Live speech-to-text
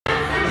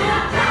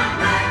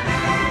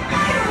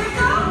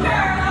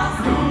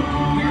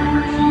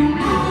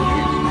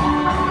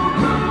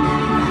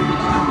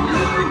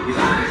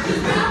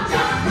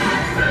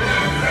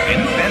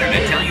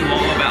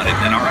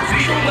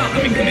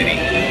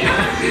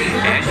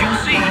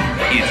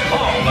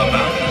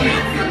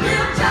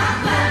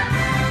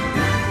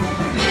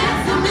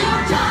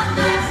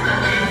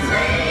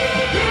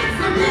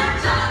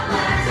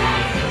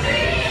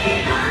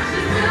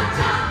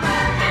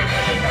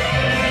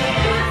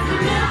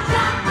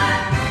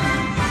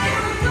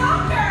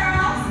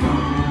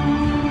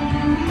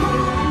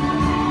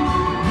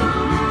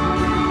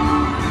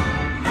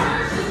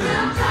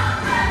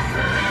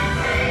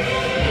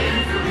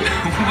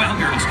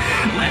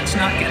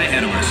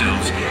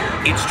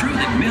true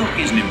that milk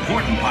is an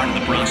important part of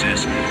the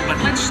process, but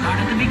let's start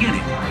at the beginning,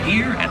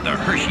 here at the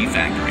Hershey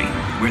factory,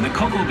 where the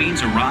cocoa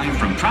beans arrive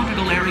from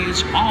tropical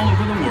areas all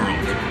over the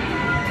world.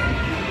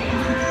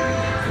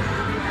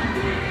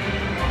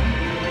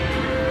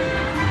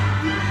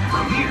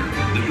 From here,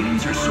 the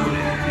beans are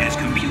sorted as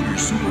computers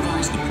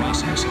supervise the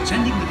process,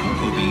 sending the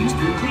cocoa beans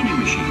through cleaning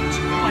machines,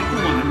 like the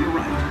one on your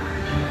right.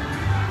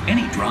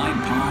 Any dried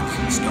pods,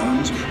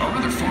 stones, or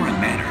other foreign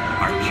matter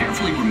are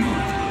carefully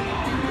removed.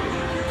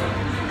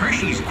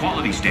 Hershey's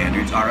quality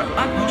standards are of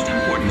utmost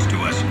importance to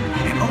us,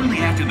 and only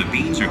after the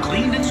beans are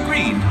cleaned and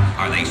screened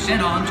are they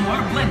sent on to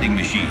our blending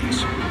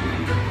machines.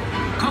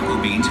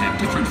 Cocoa beans have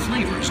different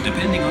flavors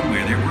depending on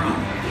where they're grown,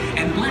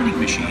 and blending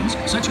machines,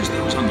 such as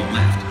those on the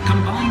left,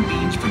 combine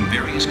beans from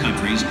various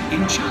countries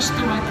in just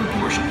the right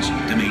proportions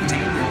to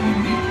maintain their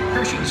unique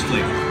Hershey's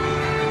flavor.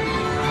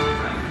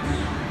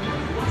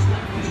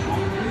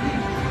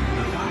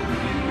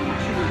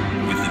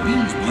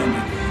 Beans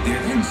blended,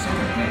 they're then sent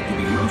ahead to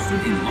be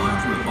roasted in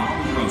large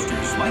revolving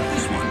roasters like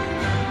this one.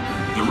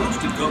 The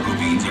roasted cocoa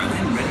beans are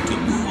then ready to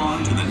move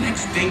on to the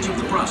next stage of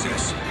the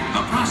process,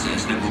 a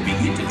process that will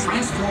begin to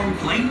transform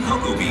plain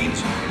cocoa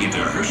beans into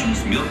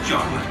Hershey's milk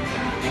chocolate.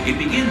 It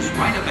begins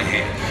right up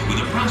ahead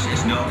with a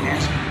process known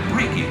as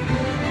breaking.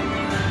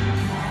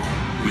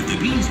 With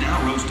the beans now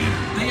roasted,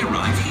 they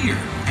arrive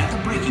here at the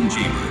breaking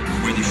chamber,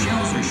 where the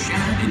shells are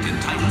shattered into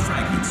tiny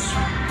fragments.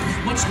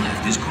 What's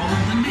left is called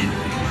the nib,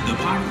 the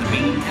part of the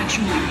bean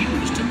actually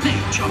used to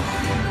make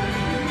chocolate.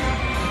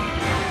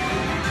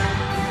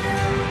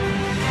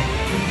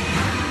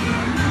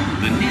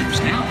 The nibs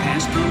now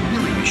pass through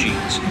milling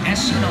machines, as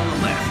seen on the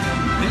left.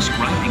 This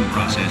grinding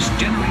process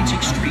generates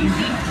extreme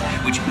heat,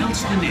 which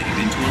melts the nib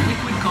into a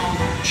liquid called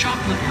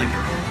chocolate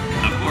liquor.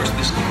 Of course,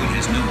 this liquid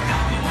has no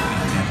alcohol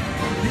content.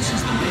 This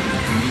is the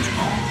liquid from which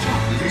all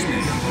chocolate is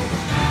made.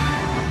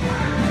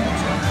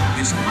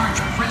 This large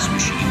press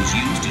machine is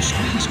used to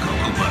squeeze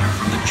cocoa butter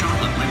from the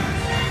chocolate liquor.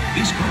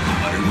 This cocoa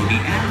butter will be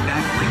added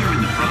back later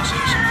in the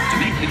process to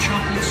make the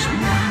chocolate smooth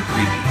and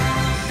creamy.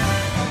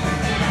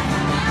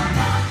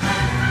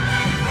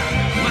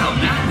 Well,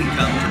 now we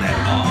come to that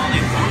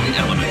all-important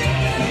element,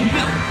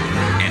 milk.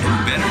 And who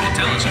better to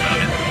tell us about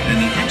it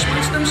than the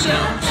experts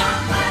themselves?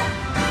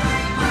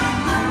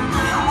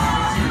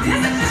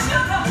 Is it the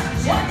sugar?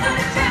 What could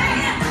it be?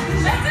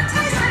 Let the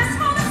taste rest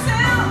for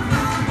itself.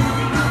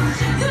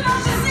 You know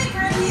the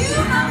secret, you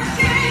know the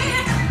key.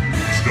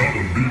 It's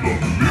gotta be the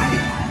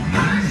milk.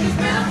 Hershey's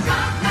milk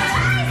chocolate.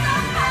 Taste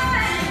of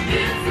heaven.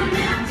 It's the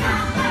milk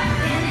chocolate.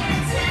 And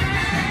it's in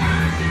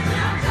Hershey's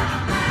milk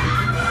chocolate. I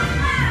want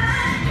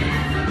mine.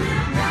 It's the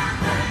milk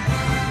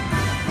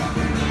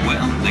chocolate.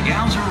 Well, the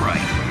gals are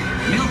right.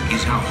 Milk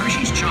is how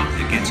Hershey's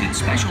chocolate gets its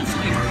special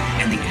flavor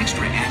and the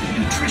extra added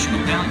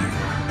nutritional value.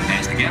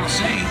 As the gals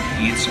say,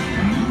 it's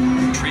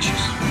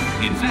nutritious.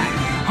 In fact,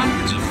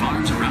 hundreds of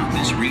farms around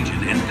this region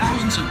and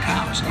thousands of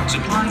cows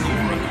supply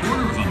over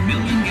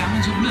 250,000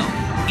 gallons of milk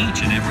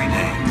each and every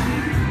day.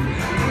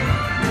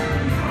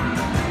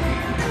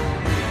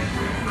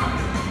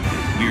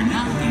 We're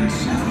now in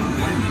sample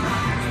blending.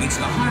 It's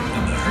the heart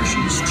of the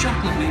Hershey's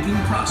chocolate making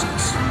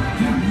process.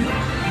 Here, milk,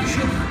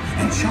 sugar,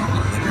 and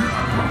chocolate liquor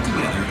are brought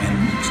together and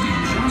mixed in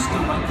just the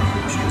right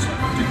proportions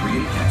to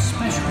create that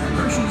special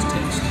Hershey's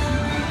taste.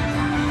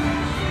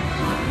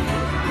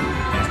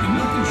 As the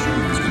milk and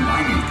sugar is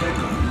combined with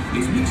cocoa,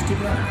 it's mixed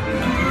together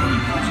until it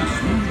becomes a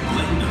smooth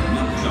blend of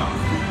milk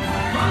chocolate.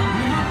 But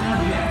we're not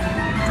done yet.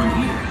 From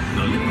here,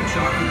 the liquid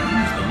chocolate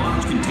leaves the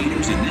large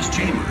containers in this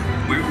chamber,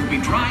 where it will be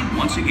dried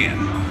once again.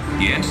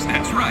 Yes,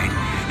 that's right.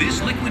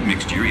 This liquid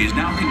mixture is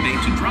now conveyed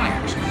to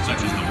dryers,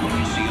 such as the one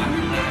you see on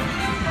your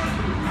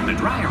left. The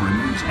dryer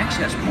removes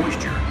excess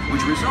moisture,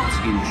 which results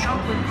in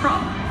chocolate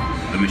crumb.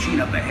 The machine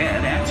up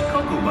ahead adds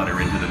cocoa butter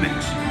into the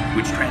mix,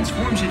 which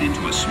transforms it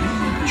into a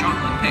smooth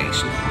chocolate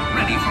paste,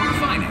 ready for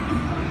refining.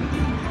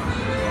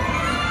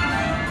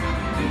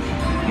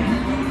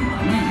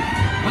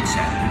 What's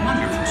that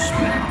wonderful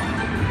smell?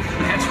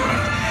 That's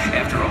right.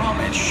 After all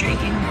that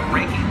shaking,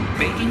 breaking,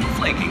 baking, and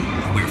flaking,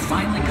 we're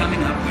finally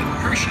coming up with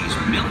Hershey's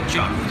milk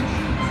chocolate.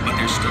 But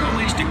there's still a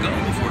ways to go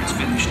before it's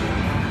finished.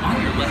 On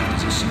your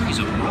left is a series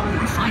of roll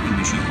refining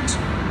machines.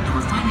 The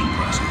refining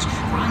process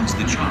grinds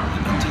the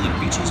chocolate until it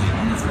reaches a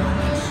uniform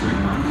and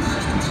firm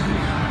consistency.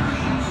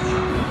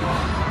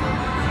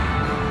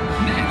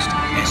 Next,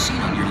 as seen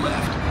on your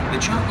left, the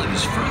chocolate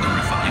is further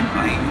refined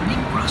by a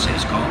unique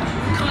process called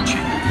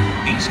conching.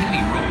 These heavy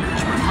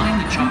rollers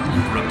refine the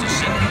chocolate for up to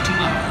 72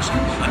 hours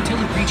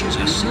until it reaches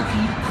a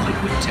silky,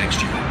 liquid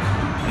texture.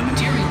 The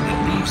material that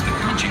leaves the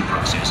conching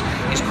process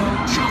is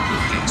called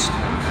chocolate paste.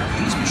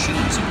 These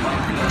machines supply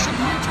production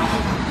lines with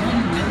over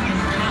 1 million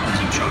pounds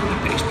of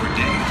chocolate paste per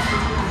day.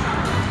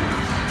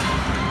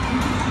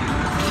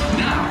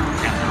 Now,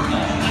 after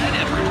all that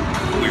effort,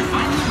 we're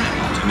finally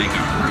ready to make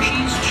a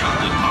Hershey's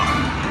chocolate bar.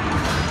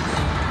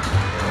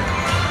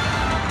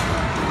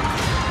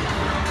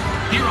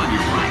 Here on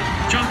your right,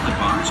 chocolate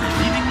bars are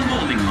leaving the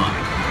molding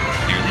line.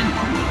 They're then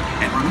cooled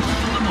and removed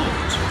from the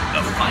molds,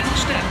 the final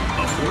step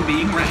before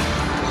being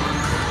wrapped.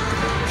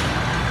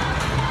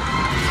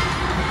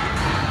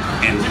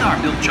 And with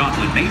our milk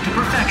chocolate made to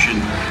perfection,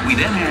 we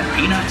then add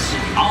peanuts,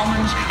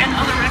 almonds, and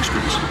other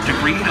extras to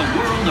create a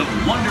world of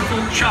wonderful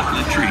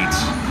chocolate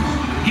treats.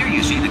 Here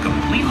you see the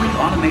completely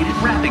automated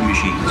wrapping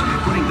machines,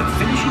 putting the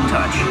finishing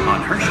touch on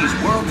Hershey's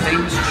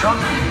world-famous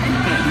chocolate and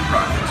candy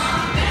products.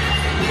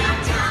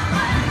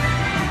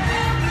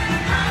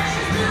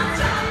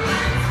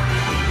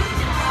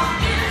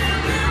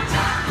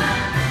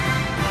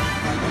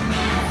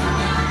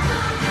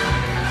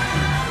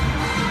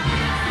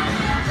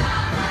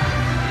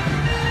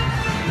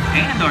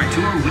 And our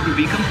tour wouldn't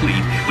be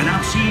complete without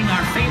seeing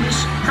our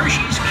famous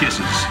Hershey's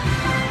Kisses.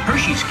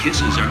 Hershey's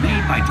Kisses are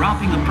made by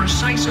dropping a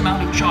precise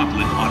amount of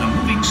chocolate on a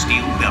moving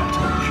steel belt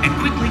and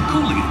quickly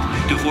cooling it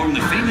to form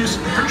the famous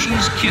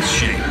Hershey's Kiss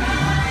shape.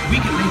 We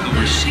can make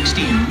over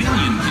 60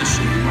 million Kiss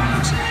shape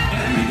products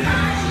every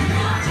day.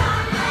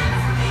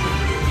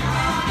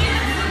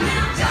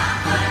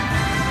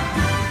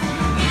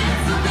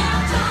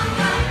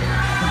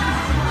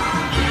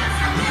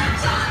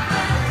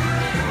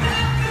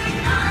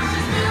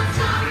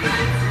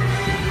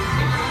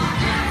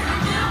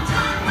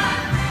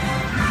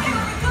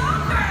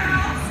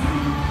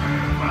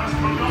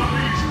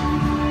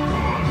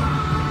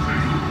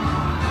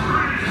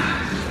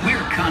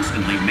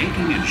 Constantly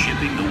making and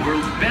shipping the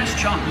world's best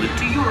chocolate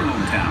to your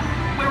hometown,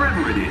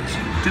 wherever it is,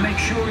 to make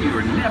sure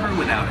you're never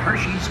without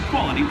Hershey's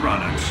quality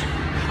products.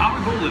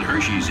 Our goal at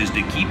Hershey's is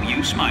to keep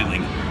you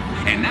smiling.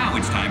 And now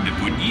it's time to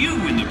put you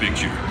in the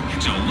picture.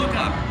 So look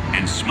up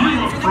and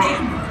smile for the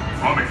camera.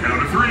 On the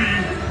count of 3.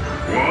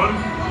 1,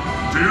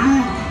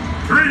 2,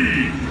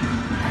 3.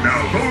 Now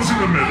those in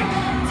the middle.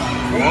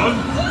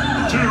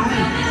 1, 2,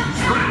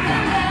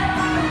 3.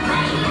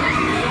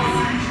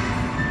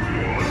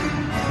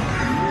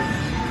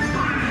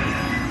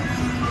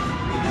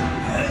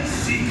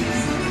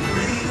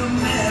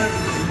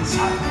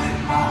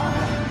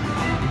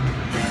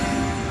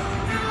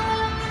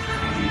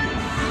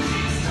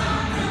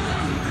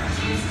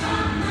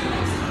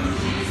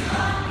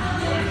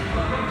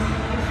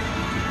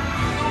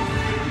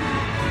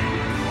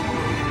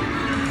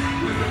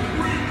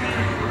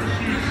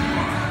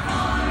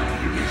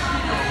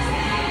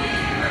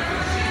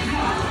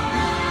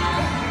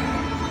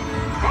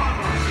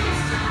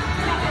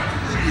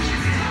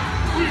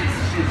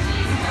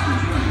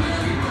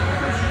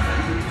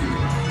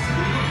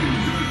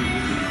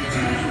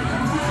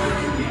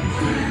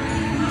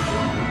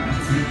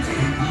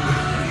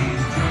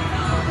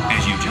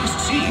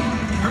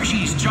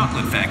 Hershey's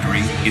Chocolate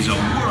Factory is a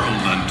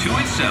world unto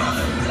itself.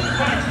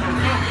 Thanks for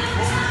coming,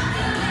 folks.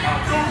 Now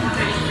don't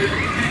forget to take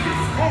a peek at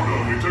the photo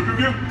we took of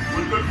you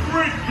with the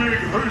great big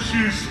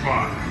Hershey's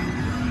smile.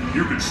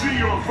 You can see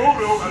your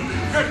photo at the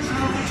exit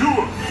of the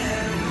tour.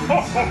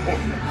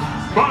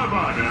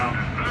 Bye-bye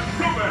now.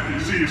 Come back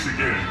and see us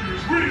again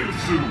real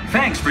soon.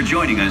 Thanks for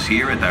joining us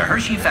here at the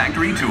Hershey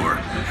Factory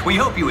Tour. We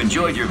hope you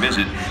enjoyed your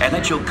visit and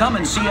that you'll come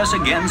and see us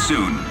again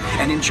soon.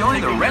 And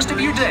enjoy the rest of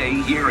your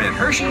day here at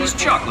Hershey's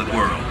Chocolate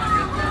World.